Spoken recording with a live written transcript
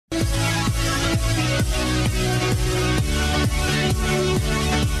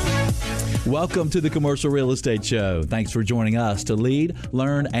Welcome to the Commercial Real Estate Show. Thanks for joining us to lead,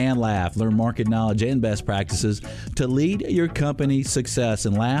 learn, and laugh. Learn market knowledge and best practices to lead your company's success.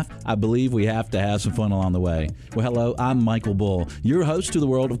 And laugh, I believe we have to have some fun along the way. Well, hello, I'm Michael Bull, your host to the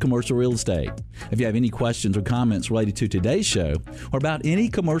world of commercial real estate. If you have any questions or comments related to today's show or about any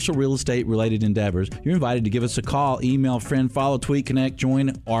commercial real estate related endeavors, you're invited to give us a call, email, friend, follow, tweet, connect,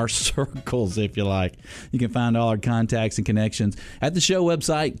 join our circles if you like. You can find all our contacts and connections at the show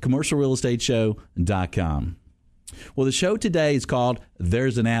website, commercialrealestateshow.com. Well, the show today is called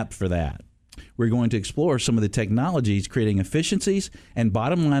There's an App for That. We're going to explore some of the technologies creating efficiencies and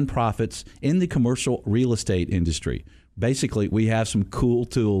bottom line profits in the commercial real estate industry. Basically, we have some cool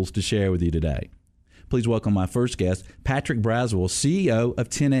tools to share with you today. Please welcome my first guest, Patrick Braswell, CEO of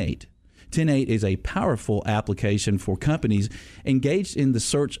Tenate. Tenate is a powerful application for companies engaged in the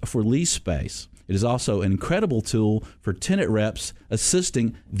search for lease space. It is also an incredible tool for tenant reps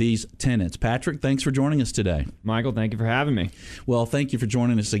assisting these tenants. Patrick, thanks for joining us today. Michael, thank you for having me. Well, thank you for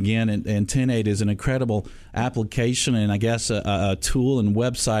joining us again. And Tenate is an incredible application and I guess a tool and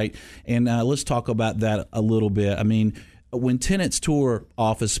website. And let's talk about that a little bit. I mean, when tenants tour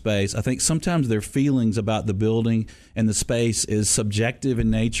office space, I think sometimes their feelings about the building and the space is subjective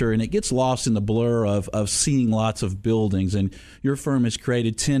in nature, and it gets lost in the blur of seeing lots of buildings. And your firm has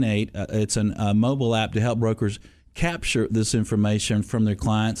created Tenate. It's a mobile app to help brokers capture this information from their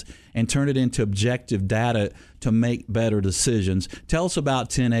clients and turn it into objective data to make better decisions. Tell us about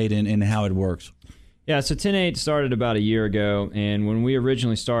Tenate and how it works. Yeah, so Tenate started about a year ago, and when we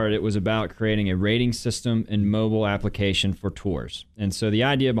originally started, it was about creating a rating system and mobile application for tours. And so the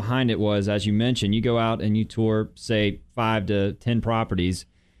idea behind it was, as you mentioned, you go out and you tour, say, 5 to 10 properties,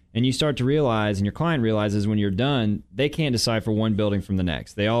 and you start to realize, and your client realizes when you're done, they can't decipher one building from the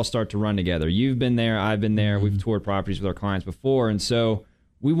next. They all start to run together. You've been there, I've been there, we've toured properties with our clients before, and so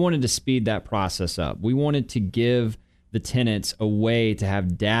we wanted to speed that process up. We wanted to give the tenants a way to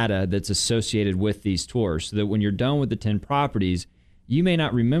have data that's associated with these tours so that when you're done with the 10 properties, you may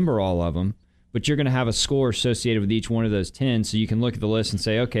not remember all of them, but you're going to have a score associated with each one of those 10 so you can look at the list and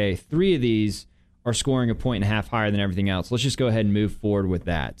say, okay, 3 of these are scoring 1.5 points higher than everything else. Let's just go ahead and move forward with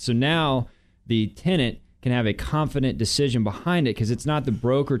that. So now the tenant can have a confident decision behind it because it's not the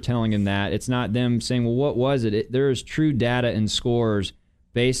broker telling them that. It's not them saying, well, what was it? There is true data and scores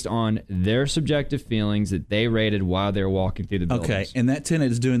based on their subjective feelings that they rated while they're walking through the buildings. Okay, and that tenant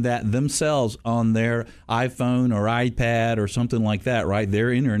is doing that themselves on their iPhone or iPad or something like that, right?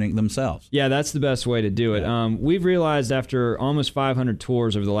 They're entering it themselves. Yeah, that's the best way to do it. We've realized after almost 500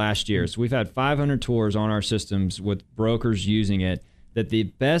 tours over the last year, so we've had 500 tours on our systems with brokers using it, that the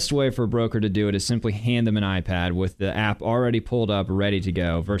best way for a broker to do it is simply hand them an iPad with the app already pulled up, ready to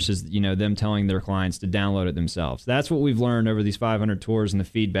go, versus them telling their clients to download it themselves. That's what we've learned over these 500 tours, and the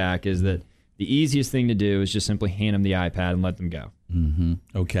feedback is that the easiest thing to do is just simply hand them the iPad and let them go. Mm-hmm.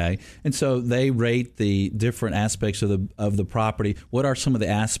 Okay, and so they rate the different aspects of the property. What are some of the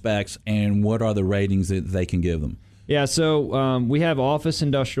aspects, and what are the ratings that they can give them? Yeah, so we have office,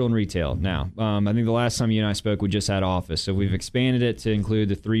 industrial, and retail now. I think the last time you and I spoke, we just had office. So we've expanded it to include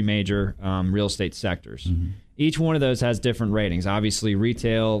the 3 major real estate sectors. Mm-hmm. Each one of those has different ratings. Obviously,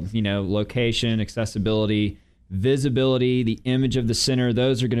 retail, location, accessibility, visibility, the image of the center,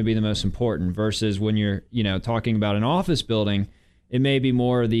 those are going to be the most important versus when you're, talking about an office building, it may be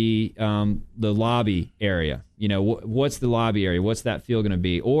more the lobby area. What's the lobby area? What's that feel going to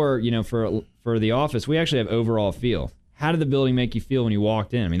be? Or, for the office, we actually have overall feel. How did the building make you feel when you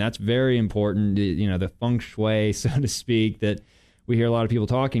walked in? I mean, that's very important, the feng shui, so to speak, that we hear a lot of people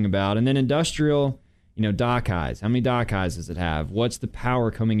talking about. And then industrial, dock highs. How many dock highs does it have? What's the power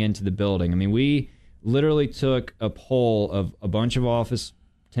coming into the building? I mean, we literally took a poll of a bunch of office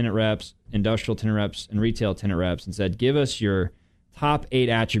tenant reps, industrial tenant reps, and retail tenant reps and said, give us your top 8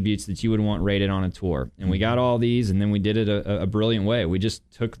 attributes that you would want rated on a tour. And we got all these, and then we did it a brilliant way. We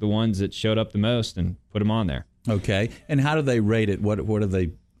just took the ones that showed up the most and put them on there. Okay. And how do they rate it? What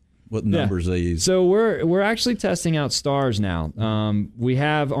numbers they use? So we're actually testing out stars now. We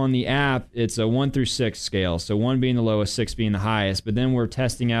have on the app, it's a 1 through 6 scale. So 1 being the lowest, 6 being the highest. But then we're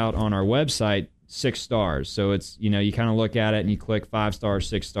testing out on our website 6 stars. So it's, you kind of look at it and you click 5 stars,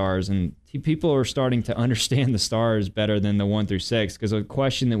 6 stars, and people are starting to understand the stars better than the 1 through 6, because a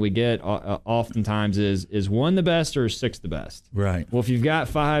question that we get oftentimes is 1 the best or is 6 the best? Right. Well, if you've got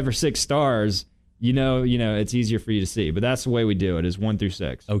 5 or 6 stars, it's easier for you to see. But that's the way we do it, is 1 through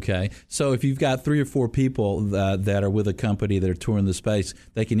 6. Okay. So if you've got 3 or 4 people that are with a company that are touring the space,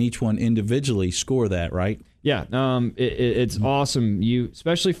 they can each one individually score that, right? Yeah, it's awesome.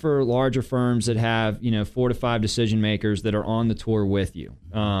 Especially for larger firms that have 4 to 5 decision makers that are on the tour with you.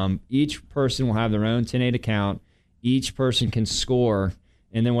 Each person will have their own 10-8 account. Each person can score,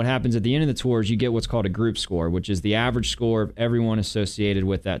 and then what happens at the end of the tour is you get what's called a group score, which is the average score of everyone associated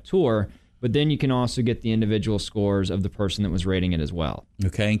with that tour. But then you can also get the individual scores of the person that was rating it as well.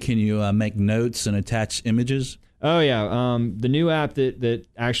 Okay, and can you make notes and attach images? Oh yeah, the new app that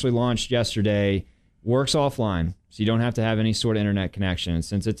actually launched yesterday works offline, so you don't have to have any sort of internet connection. And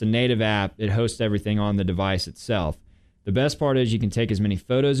since it's a native app, it hosts everything on the device itself. The best part is you can take as many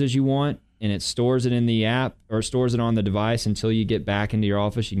photos as you want, and it stores it in the app or stores it on the device until you get back into your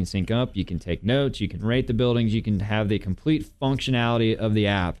office. You can sync up, you can take notes, you can rate the buildings, you can have the complete functionality of the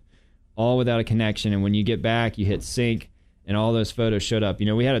app, all without a connection. And when you get back, you hit sync, and all those photos showed up.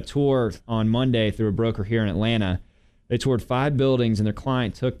 We had a tour on Monday through a broker here in Atlanta. They toured 5 buildings, and their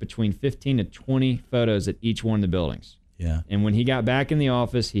client took between 15 to 20 photos at each one of the buildings. Yeah. And when he got back in the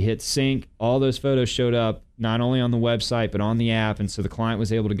office, he hit sync. All those photos showed up, not only on the website, but on the app. And so the client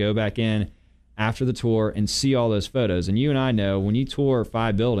was able to go back in after the tour and see all those photos. And you and I know when you tour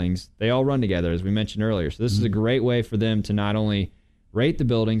 5 buildings, they all run together, as we mentioned earlier. So this is a great way for them to not only rate the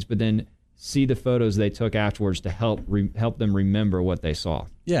buildings, but then see the photos they took afterwards to help them remember what they saw.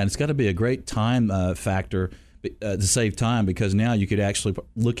 Yeah, and it's got to be a great time factor to save time, because now you could actually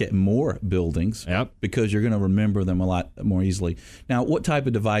look at more buildings. Yep. Because you're going to remember them a lot more easily. Now, what type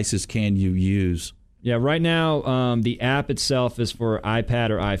of devices can you use? Yeah, right now the app itself is for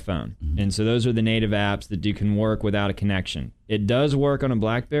iPad or iPhone. And so those are the native apps that you can work without a connection. It does work on a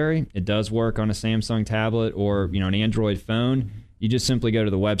BlackBerry. It does work on a Samsung tablet or an Android phone. You just simply go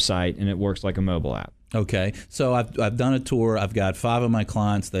to the website and it works like a mobile app. Okay, so I've done a tour. I've got 5 of my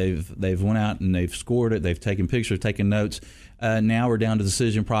clients. They've went out and they've scored it. They've taken pictures, taken notes. Now we're down to the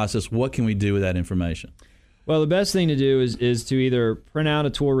decision process. What can we do with that information? Well, the best thing to do is to either print out a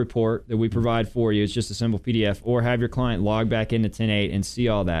tour report that we provide for you. It's just a simple PDF, or have your client log back into 10-8 and see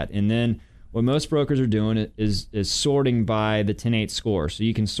all that. And then what most brokers are doing is sorting by the 10-8 score. So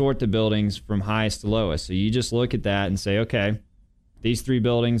you can sort the buildings from highest to lowest. So you just look at that and say, okay, these 3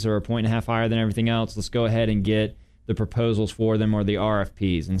 buildings are 1.5 higher than everything else. Let's go ahead and get the proposals for them, or the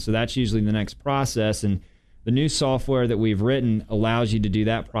RFPs. And so that's usually the next process. And the new software that we've written allows you to do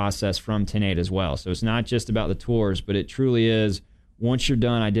that process from 10-8 as well. So it's not just about the tours, but it truly is, once you're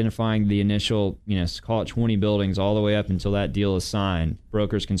done identifying the initial, call it 20 buildings all the way up until that deal is signed,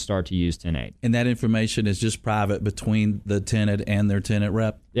 brokers can start to use 10-8. And that information is just private between the tenant and their tenant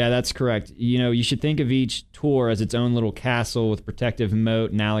rep? Yeah, that's correct. You should think of each tour as its own little castle with protective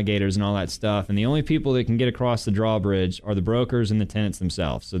moat and alligators and all that stuff. And the only people that can get across the drawbridge are the brokers and the tenants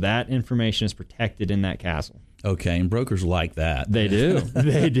themselves. So that information is protected in that castle. Okay, and brokers like that. They do.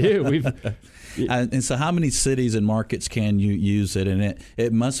 They do. And so how many cities and markets can you use it? And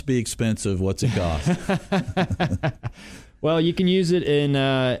it must be expensive. What's it cost? Well, you can use it in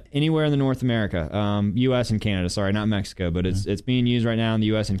anywhere in the North America, U.S. and Canada. Sorry, not Mexico, but it's being used right now in the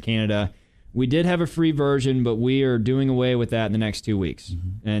U.S. and Canada. We did have a free version, but we are doing away with that in the next 2 weeks.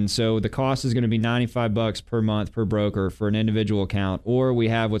 And so the cost is going to be $95 per month per broker for an individual account, or we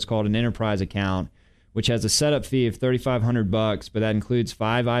have what's called an enterprise account, which has a setup fee of $3,500, but that includes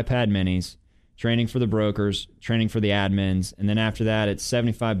 5 iPad minis, training for the brokers, training for the admins, and then after that, it's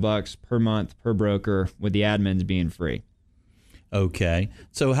 $75 per month per broker, with the admins being free. Okay.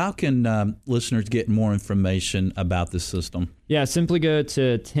 So how can listeners get more information about this system? Yeah, simply go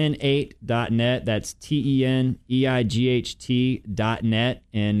to 10eight.net. That's TENEIGHT.net.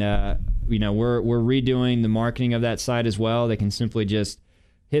 And, we're redoing the marketing of that site as well. They can simply just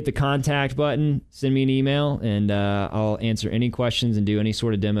hit the contact button, send me an email, and I'll answer any questions and do any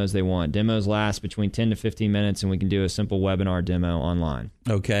sort of demos they want. Demos last between 10 to 15 minutes, and we can do a simple webinar demo online.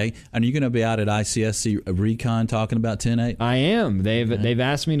 Okay. And you're going to be out at ICSC Recon talking about 10-8? I am. They've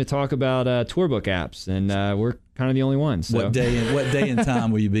asked me to talk about tourbook apps, and we're kind of the only ones. So. What day and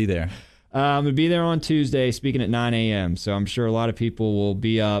time will you be there? I'm going to be there on Tuesday speaking at 9 a.m., so I'm sure a lot of people will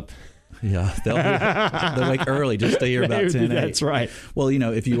be up. Yeah, they'll wake early just to hear about 10-8. That's right. Well,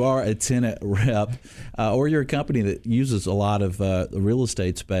 if you are a tenant rep or you're a company that uses a lot of the real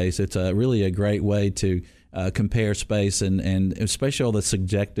estate space, it's really a great way to compare space and especially all the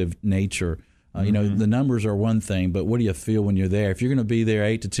subjective nature. The numbers are one thing, but what do you feel when you're there? If you're going to be there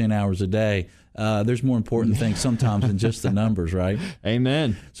 8 to 10 hours a day, there's more important things sometimes than just the numbers, right?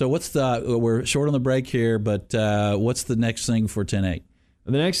 Amen. So we're short on the break here, but what's the next thing for 10-8?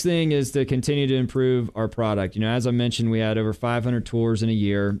 The next thing is to continue to improve our product. As I mentioned, we had over 500 tours in a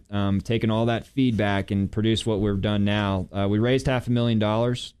year, taking all that feedback and produced what we've done now. We raised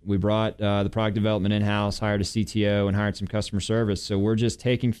 $500,000. We brought the product development in-house, hired a CTO, and hired some customer service. So we're just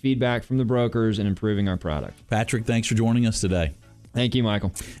taking feedback from the brokers and improving our product. Patrick, thanks for joining us today. Thank you,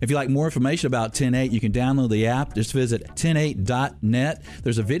 Michael. If you'd like more information about 10.8, you can download the app. Just visit 10.8.net.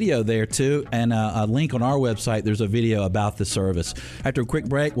 There's a video there, too, and a link on our website. There's a video about the service. After a quick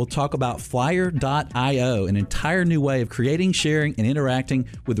break, we'll talk about Flyer.io, an entire new way of creating, sharing, and interacting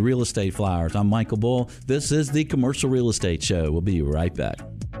with real estate flyers. I'm Michael Bull. This is the Commercial Real Estate Show. We'll be right back.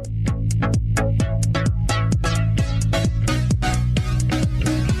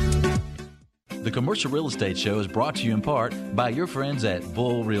 The Commercial Real Estate Show is brought to you in part by your friends at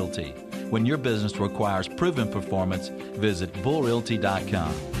Bull Realty. When your business requires proven performance, visit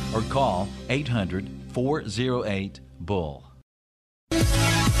bullrealty.com or call 800-408-BULL.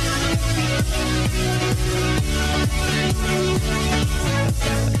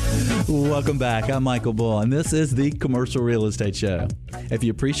 Welcome back. I'm Michael Bull, and this is the Commercial Real Estate Show. If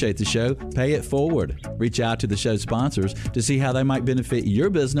you appreciate the show, pay it forward. Reach out to the show sponsors to see how they might benefit your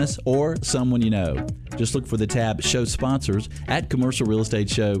business or someone you know. Just look for the tab Show Sponsors at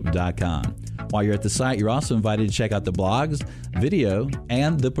commercialrealestateshow.com. While you're at the site, you're also invited to check out the blogs, video,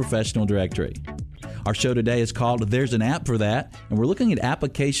 and the professional directory. Our show today is called There's an App for That, and we're looking at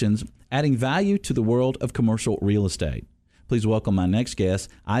applications adding value to the world of commercial real estate. Please welcome my next guest,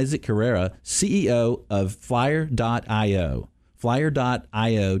 Isaac Carrera, CEO of Flyer.io.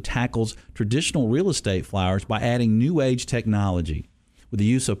 Flyer.io tackles traditional real estate flyers by adding new age technology. With the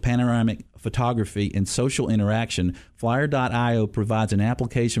use of panoramic photography and social interaction, Flyer.io provides an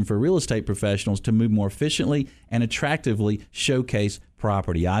application for real estate professionals to move more efficiently and attractively showcase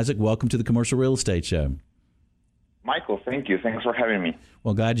property. Isaac, welcome to the Commercial Real Estate Show. Michael, thank you. Thanks for having me.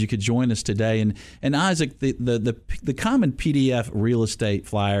 Well, glad you could join us today. And Isaac, the common PDF real estate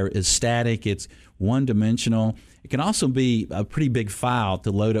flyer is static. It's one-dimensional. It can also be a pretty big file to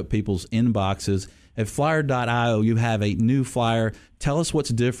load up people's inboxes. At Flyer.io, you have a new flyer. Tell us what's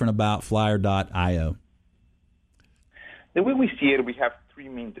different about Flyer.io. The way we see it, we have three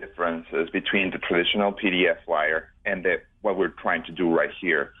main differences between the traditional PDF flyer and what we're trying to do right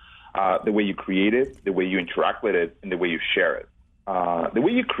here. The way you create it, the way you interact with it, and the way you share it. The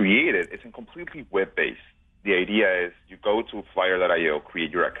way you create it is completely web-based. The idea is you go to Flyer.io, create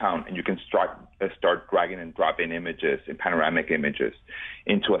your account, and you can start dragging and dropping images and panoramic images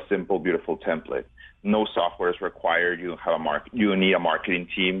into a simple, beautiful template. No software is required. You need a marketing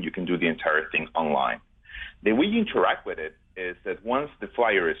team. You can do the entire thing online. The way you interact with it is that once the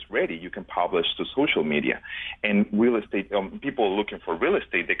flyer is ready, you can publish to social media. And real estate people looking for real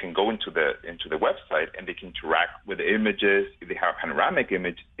estate, they can go into the website and they can interact with the images. If they have a panoramic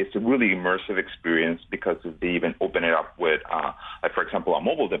image, it's a really immersive experience because if they even open it up with, like for example, a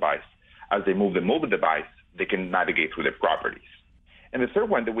mobile device, as they move the mobile device, they can navigate through the properties. And the third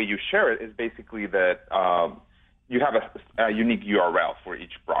one, the way you share it is basically that you have a unique URL for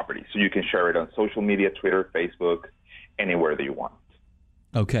each property. So you can share it on social media, Twitter, Facebook, anywhere that you want.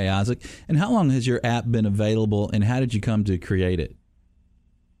 Okay, Isaac. And how long has your app been available, and how did you come to create it?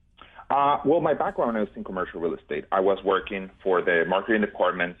 Well, my background is in commercial real estate. I was working for the marketing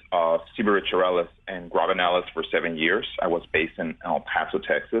department of Rich Ellis and Groban Ellis for 7 years. I was based in El Paso,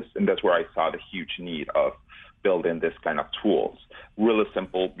 Texas, and that's where I saw the huge need of building this kind of tools. Really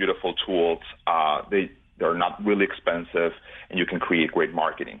simple, beautiful tools. They're not really expensive, and you can create great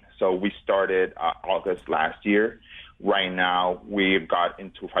marketing. So we started August last year. Right now, we've got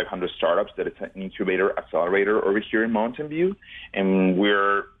into 500 startups. That is an incubator accelerator over here in Mountain View, and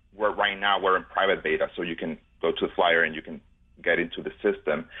we're right now we're in private beta. So you can go to the flyer and you can get into the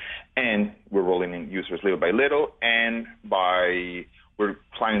system, and we're rolling in users little by little. And we're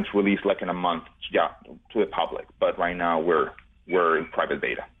planning to release like in a month, to the public. But right now we're in private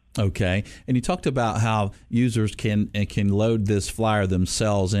beta. Okay. And you talked about how users can load this flyer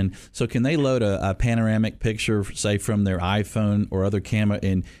themselves. And so can they load a panoramic picture, say, from their iPhone or other camera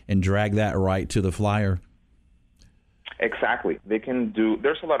and drag that right to the flyer? Exactly. They can do,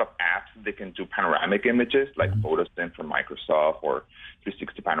 there's a lot of apps they can do panoramic images like PhotoSync from Microsoft or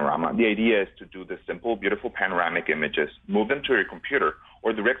 360 Panorama. The idea is to do the simple, beautiful panoramic images, move them to your computer,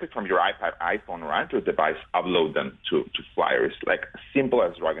 or directly from your iPad, iPhone, or Android device, upload them to flyers, like simple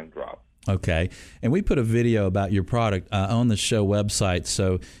as drag and drop. Okay. And we put a video about your product on the show website.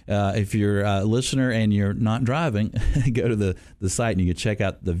 So if you're a listener and you're not driving, go to the site and you can check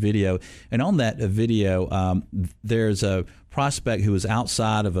out the video. And on that video, there's a prospect who is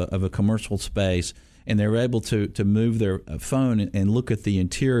outside of a commercial space, and they're able to move their phone and look at the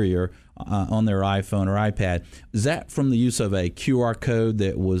interior on their iPhone or iPad. Is that from the use of a QR code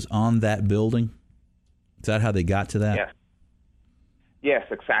that was on that building? Is that how they got to that? Yes. Yes,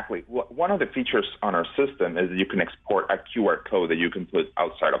 exactly. One of the features on our system is that you can export a QR code that you can put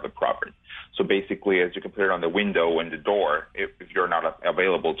outside of the property. So basically, as you can put it on the window and the door, if you're not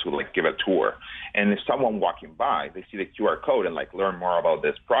available to like give a tour, and if someone walking by, they see the QR code and like learn more about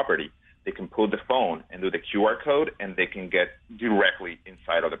this property, they can pull the phone and do the QR code, and they can get directly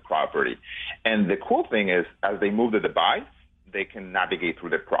inside of the property. And the cool thing is, as they move the device, they can navigate through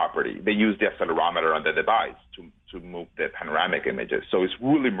the property. They use the accelerometer on the device to move the panoramic images. So it's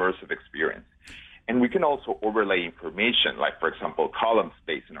really immersive experience. And we can also overlay information, like, for example, column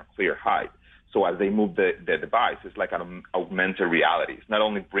spacing or clear height. So as they move the device, it's like an augmented reality. It's not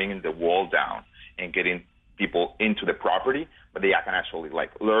only bringing the wall down and getting people into the property, but they can actually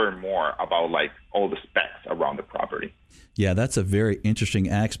like learn more about like all the specs around the property. Yeah, that's a very interesting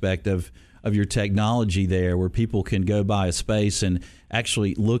aspect of your technology there, where people can go by a space and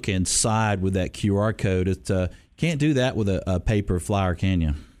actually look inside with that QR code. It can't do that with a paper flyer, can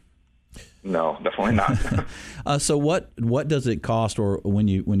you? No, definitely not. So what does it cost, or when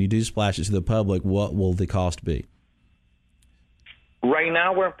you do splash it to the public, what will the cost be? Right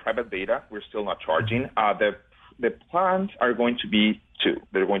now, we're in private beta. We're still not charging. The plans are going to be two.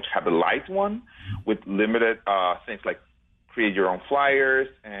 They're going to have a light one with limited things like create your own flyers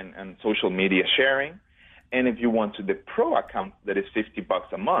and social media sharing. And if you want the pro account that is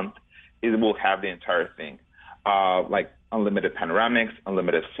 $50 a month, it will have the entire thing, like unlimited panoramics,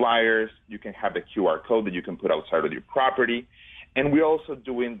 unlimited flyers. You can have the QR code that you can put outside of your property. And we're also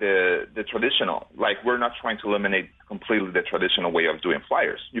doing the traditional, like we're not trying to eliminate completely the traditional way of doing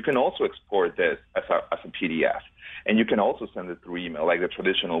flyers. You can also export this as a PDF, and you can also send it through email like the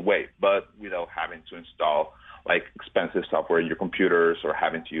traditional way, but without having to install like expensive software in your computers or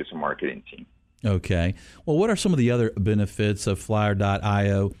having to use a marketing team. Okay. Well, what are some of the other benefits of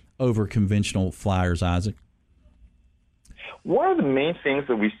Flyer.io over conventional flyers, Isaac? One of the main things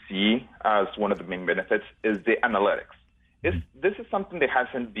that we see as one of the main benefits is the analytics. This is something that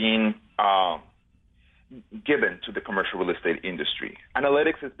hasn't been given to the commercial real estate industry.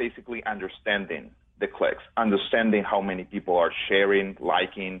 Analytics is basically understanding the clicks, understanding how many people are sharing,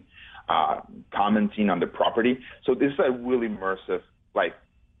 liking, commenting on the property. So this is a really immersive like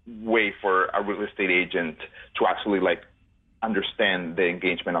way for a real estate agent to actually like understand the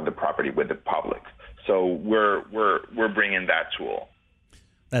engagement of the property with the public. So we're bringing that tool.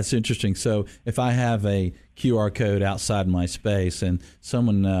 That's interesting. So if I have a QR code outside my space and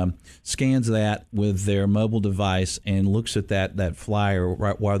someone scans that with their mobile device and looks at that flyer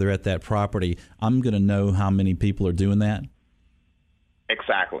right while they're at that property, I'm going to know how many people are doing that?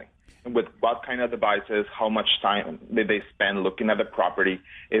 Exactly. And with what kind of devices, how much time did they spend looking at the property,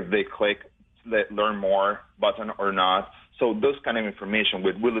 if they click the Learn More button or not. So those kind of information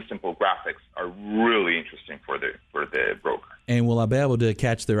with really simple graphics are really interesting for the broker. And will I be able to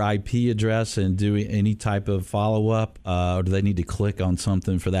catch their IP address and do any type of follow-up, or do they need to click on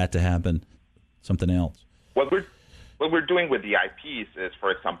something for that to happen, something else? What we're doing with the IPs is,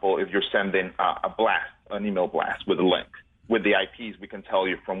 for example, if you're sending an email blast with a link, with the IPs, we can tell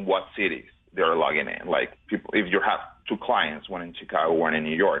you from what cities they're logging in. Like people, if you have two clients, one in Chicago, one in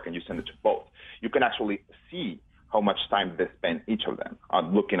New York, and you send it to both, you can actually see how much time they spend, each of them,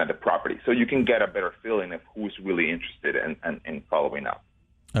 on looking at the property. So you can get a better feeling of who's really interested in following up.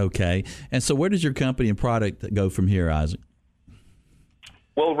 Okay. And so where does your company and product go from here, Isaac?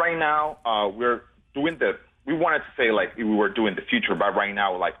 Well, right now, we're doing we wanted to say like we were doing the future, but right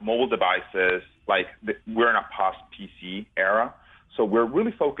now, like mobile devices, we're in a post-PC era. So we're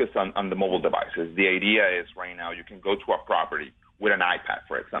really focused on the mobile devices. The idea is right now you can go to a property with an iPad,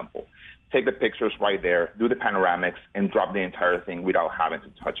 for example, take the pictures right there, do the panoramics, and drop the entire thing without having to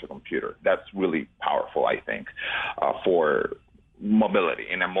touch a computer. That's really powerful, I think, for mobility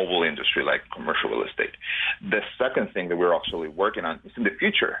in a mobile industry like commercial real estate. The second thing that we're actually working on is in the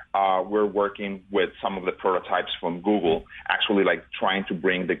future. We're working with some of the prototypes from Google, actually like trying to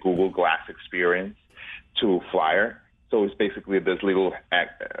bring the Google Glass experience to Flyer. So it's basically this little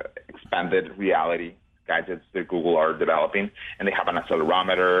expanded reality gadgets that Google are developing, and they have an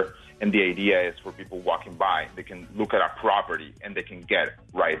accelerometer. And the idea is for people walking by, they can look at a property and they can get it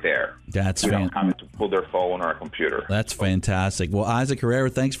right there. That's without having to pull their phone or a computer. That's fantastic. Well, Isaac Herrera,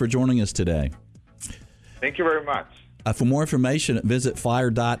 thanks for joining us today. Thank you very much. For more information, visit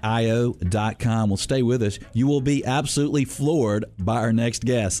flyer.io.com. Well, stay with us. You will be absolutely floored by our next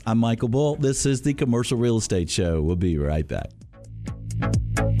guest. I'm Michael Bull. This is the Commercial Real Estate Show. We'll be right back.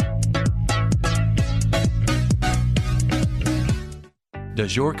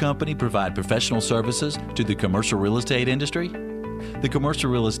 Does your company provide professional services to the commercial real estate industry? The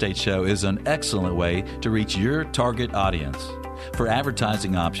Commercial Real Estate Show is an excellent way to reach your target audience. For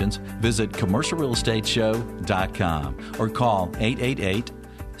advertising options, visit commercialrealestateshow.com or call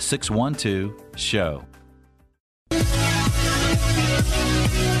 888-612-SHOW.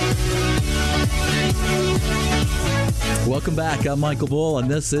 Welcome back. I'm Michael Bull, and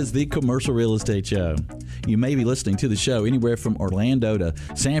this is the Commercial Real Estate Show. You may be listening to the show anywhere from Orlando to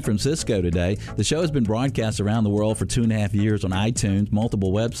San Francisco today. The show has been broadcast around the world for 2.5 years on iTunes,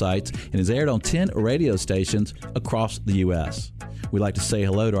 multiple websites, and is aired on 10 radio stations across the U.S. We'd like to say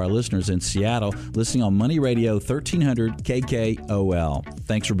hello to our listeners in Seattle, listening on Money Radio 1300 KKOL.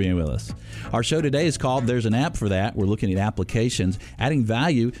 Thanks for being with us. Our show today is called There's an App for That. We're looking at applications, adding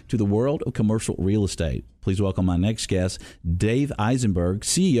value to the world of commercial real estate. Please welcome my next guest, Dave Eisenberg,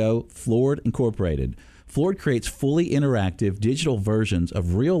 CEO, Floored Incorporated. Floored creates fully interactive digital versions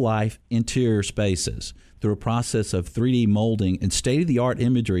of real-life interior spaces. Through a process of 3D molding and state-of-the-art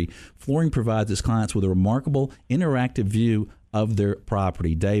imagery, Flooring provides its clients with a remarkable interactive view of their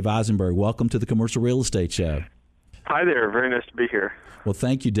property. Dave Eisenberg, welcome to the Commercial Real Estate Show. Hi there. Very nice to be here. Well,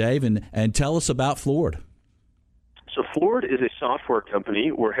 thank you, Dave, and tell us about Floored. So Floored is a software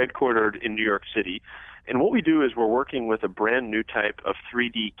company. We're headquartered in New York City. And what we do is we're working with a brand new type of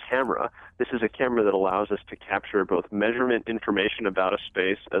 3D camera. This is a camera that allows us to capture both measurement information about a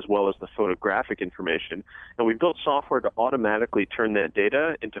space as well as the photographic information. And we built software to automatically turn that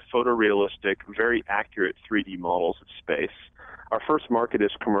data into photorealistic, very accurate 3D models of space. Our first market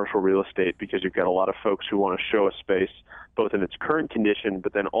is commercial real estate because you've got a lot of folks who want to show a space both in its current condition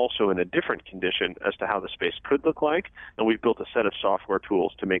but then also in a different condition as to how the space could look like. And we've built a set of software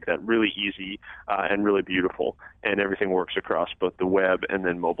tools to make that really easy and really beautiful. And everything works across both the web and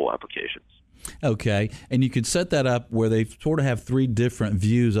then mobile applications. Okay. And you could set that up where they sort of have three different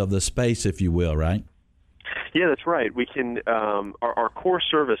views of the space, if you will, right? Yeah, that's right. We can. Our core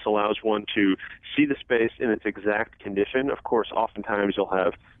service allows one to see the space in its exact condition. Of course, oftentimes you'll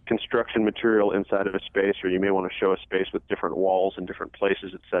have construction material inside of a space, or you may want to show a space with different walls and different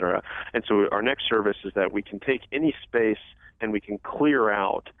places, et cetera. And so our next service is that we can take any space and we can clear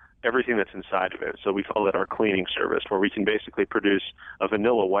out everything that's inside of it. So we call it our cleaning service, where we can basically produce a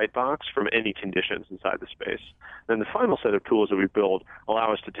vanilla white box from any conditions inside the space. Then the final set of tools that we build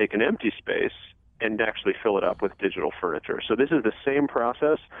allow us to take an empty space and actually fill it up with digital furniture. So this is the same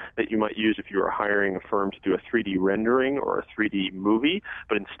process that you might use if you were hiring a firm to do a 3D rendering or a 3D movie,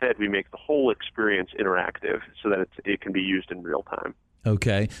 but instead we make the whole experience interactive so that it can be used in real time.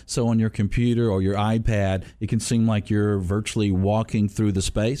 Okay, so on your computer or your iPad, it can seem like you're virtually walking through the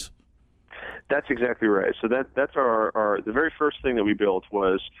space? That's exactly right. So that's our the very first thing that we built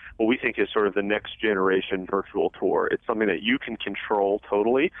was what we think is sort of the next generation virtual tour. It's something that you can control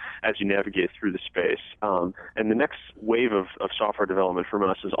totally as you navigate through the space. And the next wave of software development from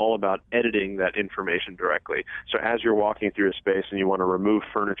us is all about editing that information directly. So as you're walking through a space and you want to remove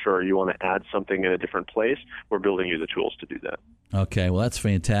furniture or you want to add something in a different place, we're building you the tools to do that. Okay, well, that's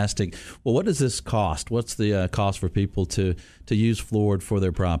fantastic. Well, what does this cost? What's the cost for people to use Floored for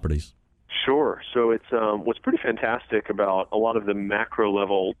their properties? Sure. So it's what's pretty fantastic about a lot of the macro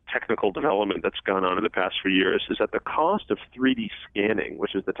level technical development that's gone on in the past few years is that the cost of 3D scanning,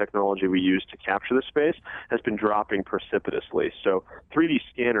 which is the technology we use to capture the space, has been dropping precipitously. So 3D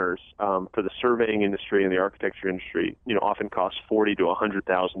scanners for the surveying industry and the architecture industry, often cost $40,000 to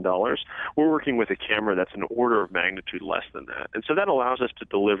 $100,000. We're working with a camera that's an order of magnitude less than that, and so that allows us to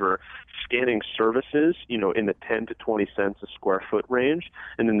deliver scanning services, in the 10 to 20 cents a square foot range,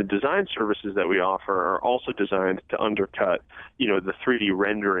 and then the design services that we offer are also designed to undercut, the 3D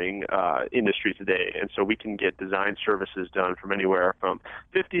rendering industry today. And so we can get design services done from anywhere from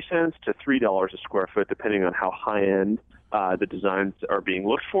 50 cents to $3 a square foot, depending on how high-end the designs are being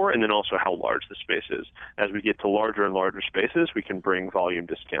looked for, and then also how large the space is. As we get to larger and larger spaces, we can bring volume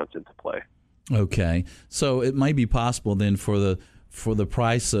discounts into play. Okay. So it might be possible then for the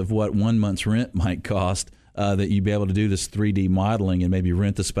price of what 1 month's rent might cost, that you'd be able to do this 3D modeling and maybe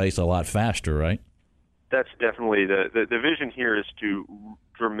rent the space a lot faster, right? That's definitely the vision here is to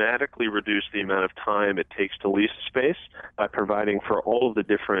dramatically reduce the amount of time it takes to lease a space by providing for all of the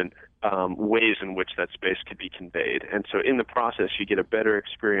different ways in which that space could be conveyed. And so in the process, you get a better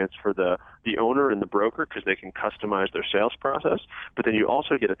experience for the owner and the broker because they can customize their sales process, but then you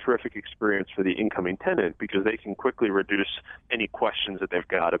also get a terrific experience for the incoming tenant because they can quickly reduce any questions that they've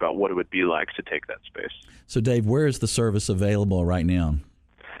got about what it would be like to take that space. So Dave, where is the service available right now?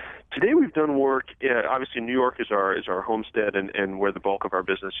 Today we've done work, obviously New York is our homestead and where the bulk of our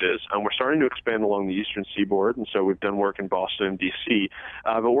business is. We're starting to expand along the eastern seaboard, and so we've done work in Boston and D.C.,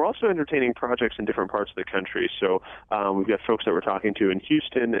 but we're also entertaining projects in different parts of the country. So we've got folks that we're talking to in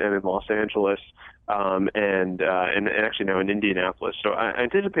Houston and in Los Angeles, and actually now in Indianapolis. So I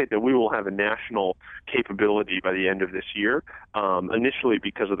anticipate that we will have a national capability by the end of this year. Initially,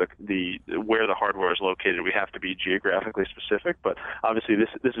 because of the where the hardware is located, we have to be geographically specific. But obviously, this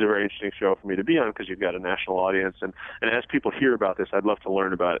is a very interesting show for me to be on because you've got a national audience. And as people hear about this, I'd love to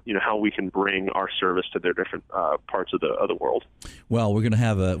learn about how we can bring our service to their different parts of the world. Well,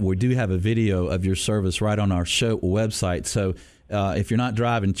 we do have a video of your service right on our show website. So if you're not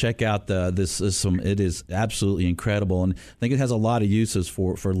driving, check out this system. It is absolutely incredible, and I think it has a lot of uses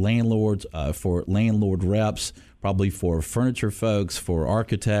for landlords, for landlord reps, probably for furniture folks, for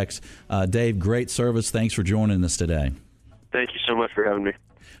architects. Dave, great service. Thanks for joining us today. Thank you so much for having me.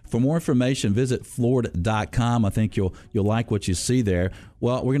 For more information, visit Floored.com. I think you'll like what you see there.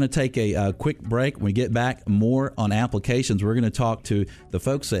 Well, we're going to take a quick break. When we get back, more on applications. We're going to talk to the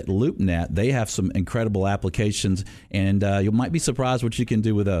folks at LoopNet. They have some incredible applications, and you might be surprised what you can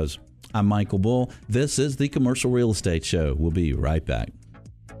do with those. I'm Michael Bull. This is the Commercial Real Estate Show. We'll be right back.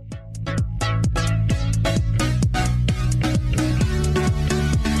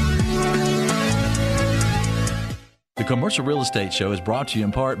 The Commercial Real Estate Show is brought to you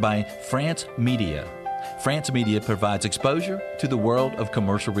in part by France Media. France Media provides exposure to the world of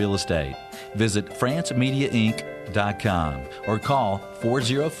commercial real estate. Visit francemediainc.com or call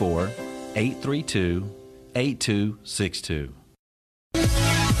 404-832-8262.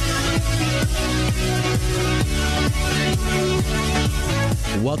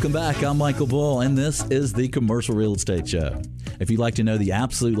 Welcome back. I'm Michael Bull, and this is the Commercial Real Estate Show. If you'd like to know the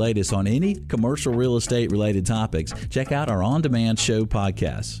absolute latest on any commercial real estate related topics, check out our on-demand show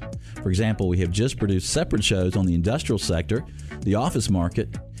podcasts. For example, we have just produced separate shows on the industrial sector, the office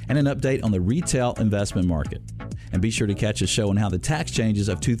market, and an update on the retail investment market. And be sure to catch a show on how the tax changes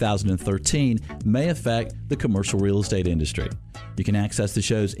of 2013 may affect the commercial real estate industry. You can access the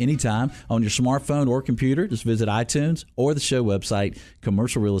shows anytime on your smartphone or computer. Just visit iTunes or the show website,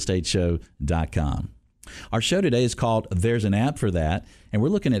 commercialrealestateshow.com. Our show today is called There's an App for That, and we're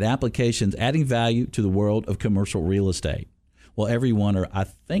looking at applications adding value to the world of commercial real estate. Well, everyone, or I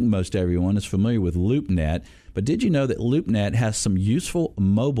think most everyone, is familiar with LoopNet, but did you know that LoopNet has some useful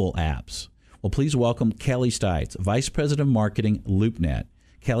mobile apps? Well, please welcome Kelly Stites, Vice President of Marketing, LoopNet.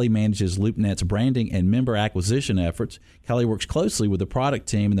 Kelly manages LoopNet's branding and member acquisition efforts. Kelly works closely with the product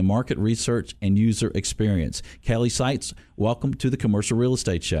team in the market research and user experience. Kelly Stites, welcome to the Commercial Real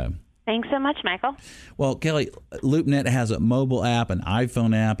Estate Show. Thanks so much, Michael. Well, Kelly, LoopNet has a mobile app, an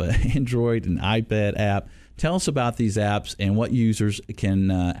iPhone app, an Android, an iPad app. Tell us about these apps and what users can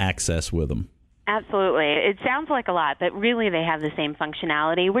access with them. Absolutely. It sounds like a lot, but really they have the same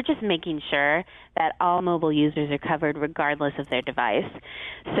functionality. We're just making sure that all mobile users are covered regardless of their device.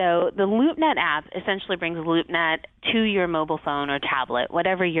 So the LoopNet app essentially brings LoopNet to your mobile phone or tablet,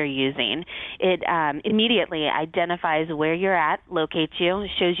 whatever you're using. It immediately identifies where you're at, locates you,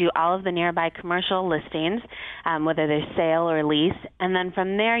 shows you all of the nearby commercial listings, whether they're sale or lease, and then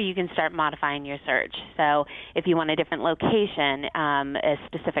from there you can start modifying your search. So if you want a different location, a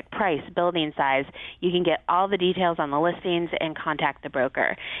specific price, building size, you can get all the details on the listings and contact the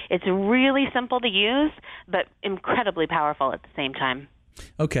broker. It's really simple to use, but incredibly powerful at the same time.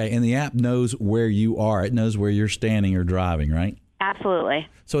 Okay, and the app knows where you are. It knows where you're standing or driving, right? Absolutely.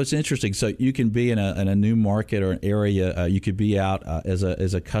 So it's interesting. So you can be in a new market or an area. You could be out as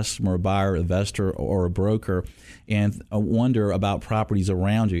a customer, buyer, investor, or a broker, and wonder about properties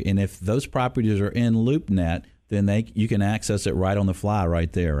around you. And if those properties are in LoopNet, then you can access it right on the fly,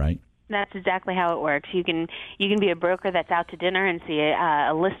 right there, right? That's exactly how it works. You can be a broker that's out to dinner and see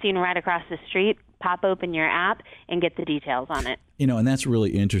a listing right across the street, pop open your app, and get the details on it. And that's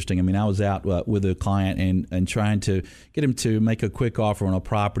really interesting. I mean, I was out with a client and trying to get him to make a quick offer on a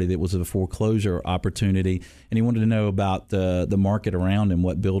property that was a foreclosure opportunity, and he wanted to know about the market around him,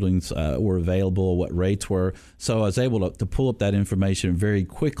 what buildings were available, what rates were. So I was able to pull up that information very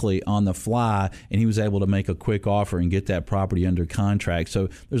quickly on the fly, and he was able to make a quick offer and get that property under contract. So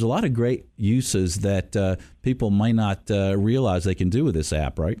there's a lot of great uses that people might not realize they can do with this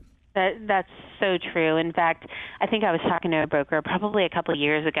app, right? That's so true. In fact, I think I was talking to a broker probably a couple of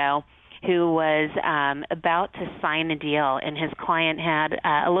years ago, who was about to sign a deal, and his client had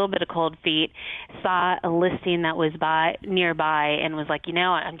a little bit of cold feet, saw a listing that was nearby, and was like,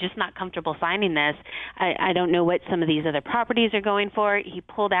 I'm just not comfortable signing this. I don't know what some of these other properties are going for. He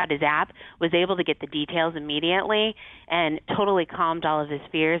pulled out his app, was able to get the details immediately, and totally calmed all of his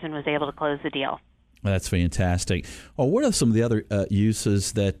fears and was able to close the deal. That's fantastic. Well, what are some of the other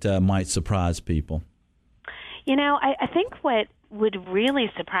uses that might surprise people? I think what would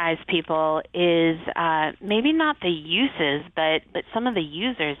really surprise people is maybe not the uses, but some of the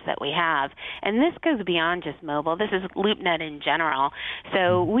users that we have. And this goes beyond just mobile. This is LoopNet in general.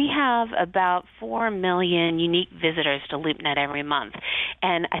 So we have about 4 million unique visitors to LoopNet every month.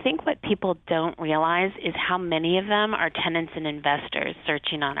 And I think what people don't realize is how many of them are tenants and investors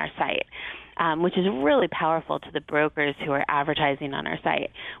searching on our site. Which is really powerful to the brokers who are advertising on our site.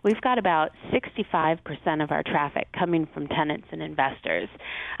 We've got about 65% of our traffic coming from tenants and investors.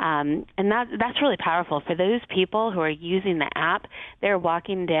 And that's really powerful. For those people who are using the app, they're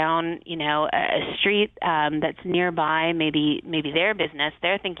walking down, a street that's nearby, maybe their business.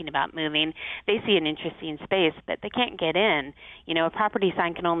 They're thinking about moving. They see an interesting space, but they can't get in. A property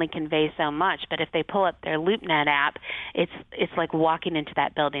sign can only convey so much, but if they pull up their LoopNet app, it's like walking into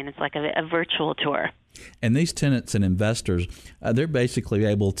that building. It's like a virtual tour. And these tenants and investors, they're basically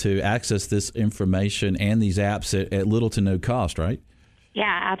able to access this information and these apps at little to no cost, right?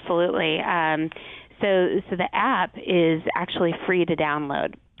 Yeah, absolutely. So the app is actually free to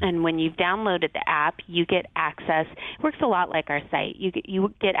download. And when you've downloaded the app, you get access. It works a lot like our site. You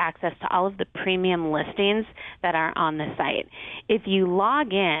get access to all of the premium listings that are on the site. If you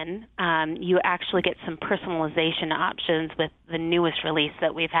log in, you actually get some personalization options with the newest release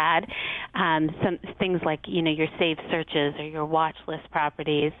that we've had. Some things like your saved searches or your watch list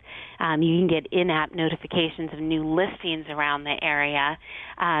properties. You can get in-app notifications of new listings around the area.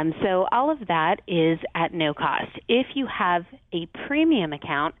 So all of that is at no cost. If you have a premium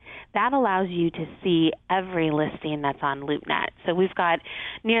account, that allows you to see every listing that's on LoopNet. So we've got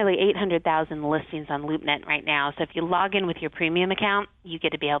nearly 800,000 listings on LoopNet right now. So if you log in with your premium account, you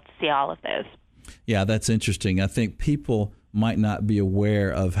get to be able to see all of those. Yeah, that's interesting. I think people might not be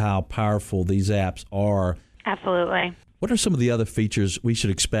aware of how powerful these apps are. Absolutely. What are some of the other features we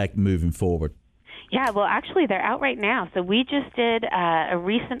should expect moving forward? Yeah, well, actually, they're out right now. So we just did a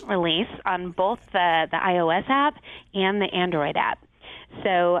recent release on both the iOS app and the Android app.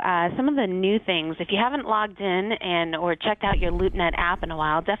 So some of the new things, if you haven't logged in or checked out your LoopNet app in a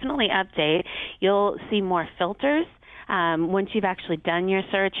while, definitely update. You'll see more filters. Once you've actually done your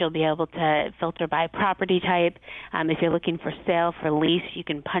search, you'll be able to filter by property type. If you're looking for sale, for lease, you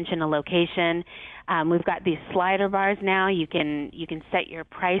can punch in a location. We've got these slider bars now. You can set your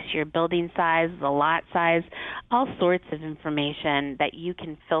price, your building size, the lot size, all sorts of information that you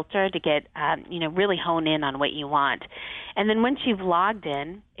can filter to get, really hone in on what you want. And then once you've logged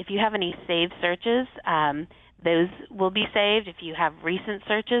in, if you have any saved searches, those will be saved. If you have recent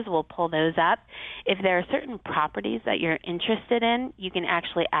searches, we'll pull those up. If there are certain properties that you're interested in, you can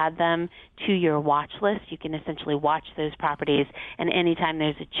actually add them to your watch list. You can essentially watch those properties, and anytime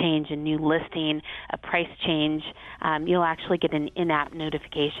there's a change, a new listing, a price change, you'll actually get an in-app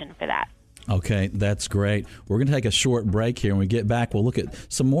notification for that. Okay, that's great. We're going to take a short break here. When we get back, we'll look at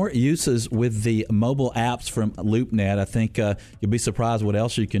some more uses with the mobile apps from LoopNet. I think you'll be surprised what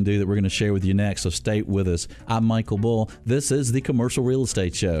else you can do that we're going to share with you next, so stay with us. I'm Michael Bull. This is the Commercial Real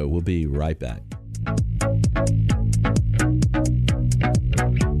Estate Show. We'll be right back.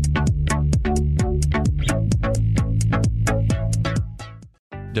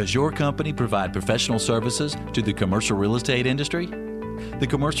 Does your company provide professional services to the commercial real estate industry? The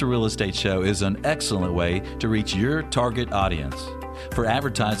Commercial Real Estate Show is an excellent way to reach your target audience. For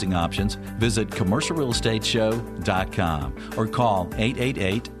advertising options, visit commercialrealestateshow.com or call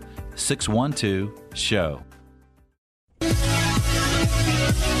 888-612-SHOW.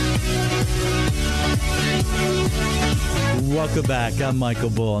 Welcome back. I'm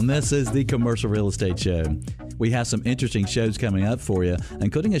Michael Bull, and this is the Commercial Real Estate Show. We have some interesting shows coming up for you,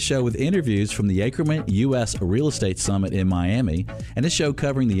 including a show with interviews from the Ackerman U.S. Real Estate Summit in Miami and a show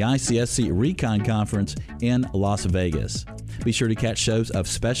covering the ICSC Recon Conference in Las Vegas. Be sure to catch shows of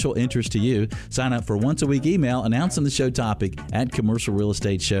special interest to you. Sign up for once-a-week email announcing the show topic at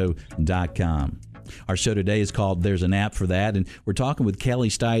commercialrealestateshow.com. Our show today is called There's an App for That, and we're talking with Kelly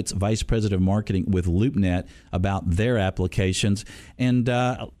Stites, Vice President of Marketing with LoopNet, about their applications. And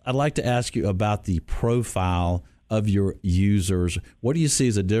I'd like to ask you about the profile of your users. What do you see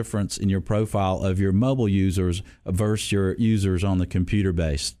as a difference in your profile of your mobile users versus your users on the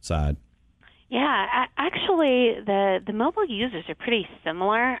computer-based side? Yeah, actually, the mobile users are pretty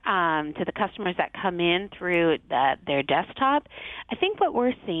similar to the customers that come in through their desktop. I think what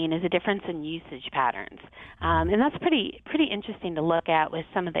we're seeing is a difference in usage patterns, and that's pretty interesting to look at with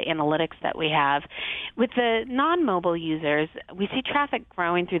some of the analytics that we have. With the non-mobile users, we see traffic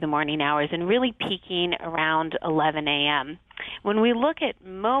growing through the morning hours and really peaking around 11 a.m. When we look at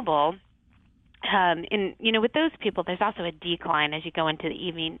mobile, with those people, there's also a decline as you go into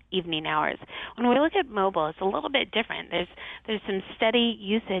the evening hours. When we look at mobile, it's a little bit different. There's some steady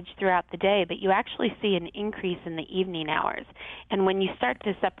usage throughout the day, but you actually see an increase in the evening hours. And when you start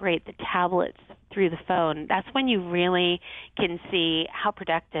to separate the tablets through the phone, that's when you really can see how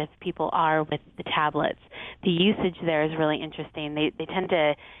productive people are with the tablets. The usage there is really interesting. They tend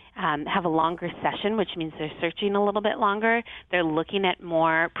to have a longer session, which means they're searching a little bit longer. They're looking at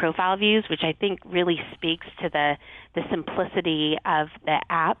more profile views, which I think really speaks to the simplicity of the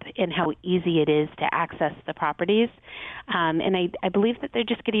app and how easy it is to access the properties. And I believe that they're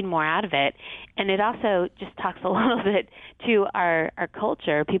just getting more out of it. And it also just talks a little bit to our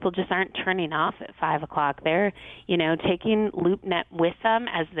culture. People just aren't turning off at 5 o'clock. They're, taking LoopNet with them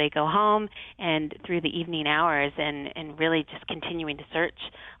as they go home and through the evening hours and really just continuing to search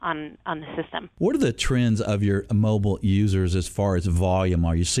on the system. What are the trends of your mobile users as far as volume?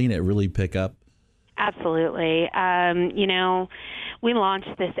 Are you seeing it really pick up? Absolutely. We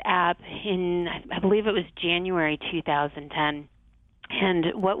launched this app in, I believe it was January 2010. And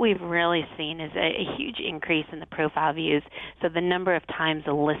what we've really seen is a huge increase in the profile views, so the number of times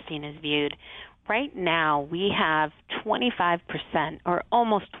a listing is viewed. Right now, we have 25% or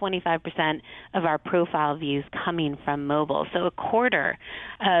almost 25% of our profile views coming from mobile. So a quarter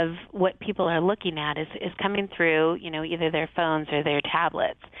of what people are looking at is coming through, either their phones or their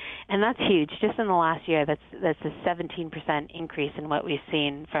tablets. And that's huge. Just in the last year, that's a 17% increase in what we've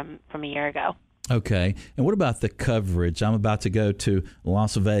seen from a year ago. Okay. And what about the coverage? I'm about to go to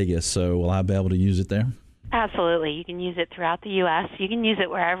Las Vegas, so will I be able to use it there? Absolutely. You can use it throughout the U.S. You can use it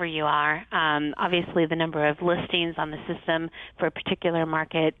wherever you are. Obviously, the number of listings on the system for a particular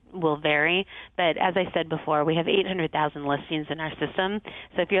market will vary. But as I said before, we have 800,000 listings in our system.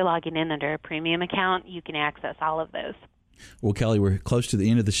 So if you're logging in under a premium account, you can access all of those. Well, Kelly, we're close to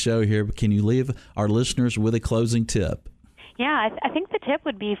the end of the show here, but can you leave our listeners with a closing tip? Yeah, I think the tip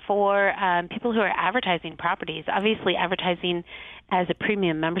would be for people who are advertising properties. Obviously, advertising as a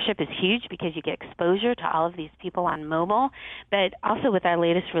premium membership is huge because you get exposure to all of these people on mobile. But also with our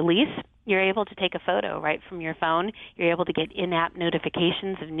latest release, you're able to take a photo right from your phone. You're able to get in-app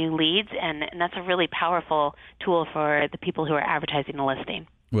notifications of new leads, and that's a really powerful tool for the people who are advertising a listing.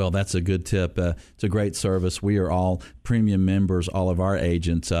 Well, that's a good tip. It's a great service. We are all premium members, all of our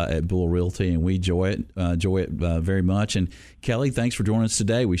agents at Bull Realty, and we enjoy it very much. And Kelly, thanks for joining us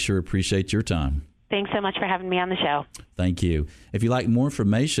today. We sure appreciate your time. Thanks so much for having me on the show. Thank you. If you'd like more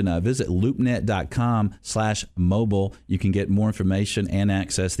information, visit loopnet.com/mobile. You can get more information and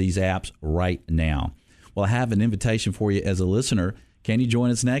access these apps right now. Well, I have an invitation for you as a listener. Can you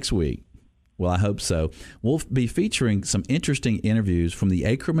join us next week? Well, I hope so. We'll be featuring some interesting interviews from the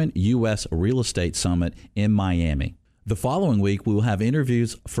Ackerman U.S. Real Estate Summit in Miami. The following week, we will have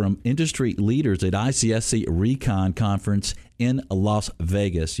interviews from industry leaders at ICSC Recon Conference in Las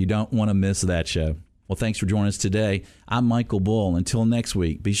Vegas. You don't want to miss that show. Well, thanks for joining us today. I'm Michael Bull. Until next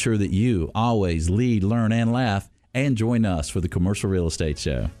week, be sure that you always lead, learn, and laugh, and join us for the Commercial Real Estate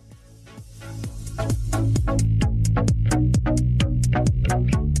Show.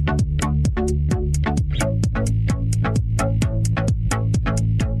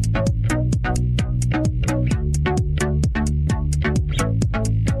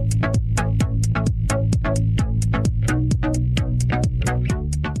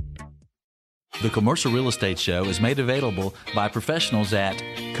 The Commercial Real Estate Show is made available by professionals at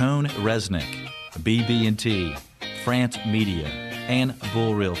Cone Resnick, BB&T, France Media, and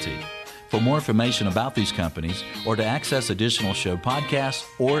Bull Realty. For more information about these companies or to access additional show podcasts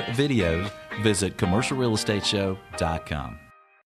or videos, visit commercialrealestateshow.com.